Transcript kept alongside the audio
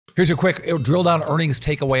Here's a quick drill down earnings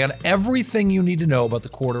takeaway on everything you need to know about the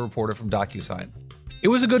quarter reported from DocuSign. It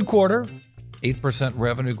was a good quarter, 8%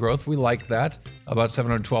 revenue growth. We like that, about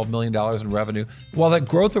 $712 million in revenue. While that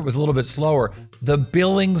growth rate was a little bit slower, the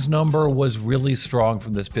billings number was really strong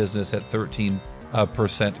from this business at 13%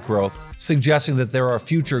 growth, suggesting that there are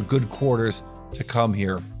future good quarters to come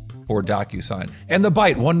here for DocuSign. And the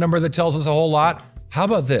bite, one number that tells us a whole lot. How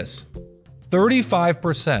about this?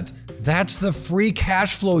 35%. That's the free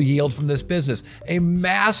cash flow yield from this business, a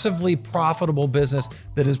massively profitable business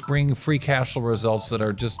that is bringing free cash flow results that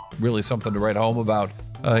are just really something to write home about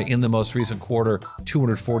in the most recent quarter,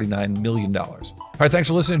 $249 million. All right, thanks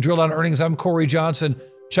for listening to Drill Down Earnings. I'm Cory Johnson.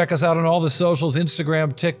 Check us out on all the socials,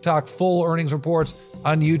 Instagram, TikTok, full earnings reports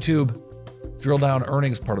on YouTube. Drill Down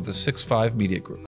Earnings, part of the 6-5 Media Group.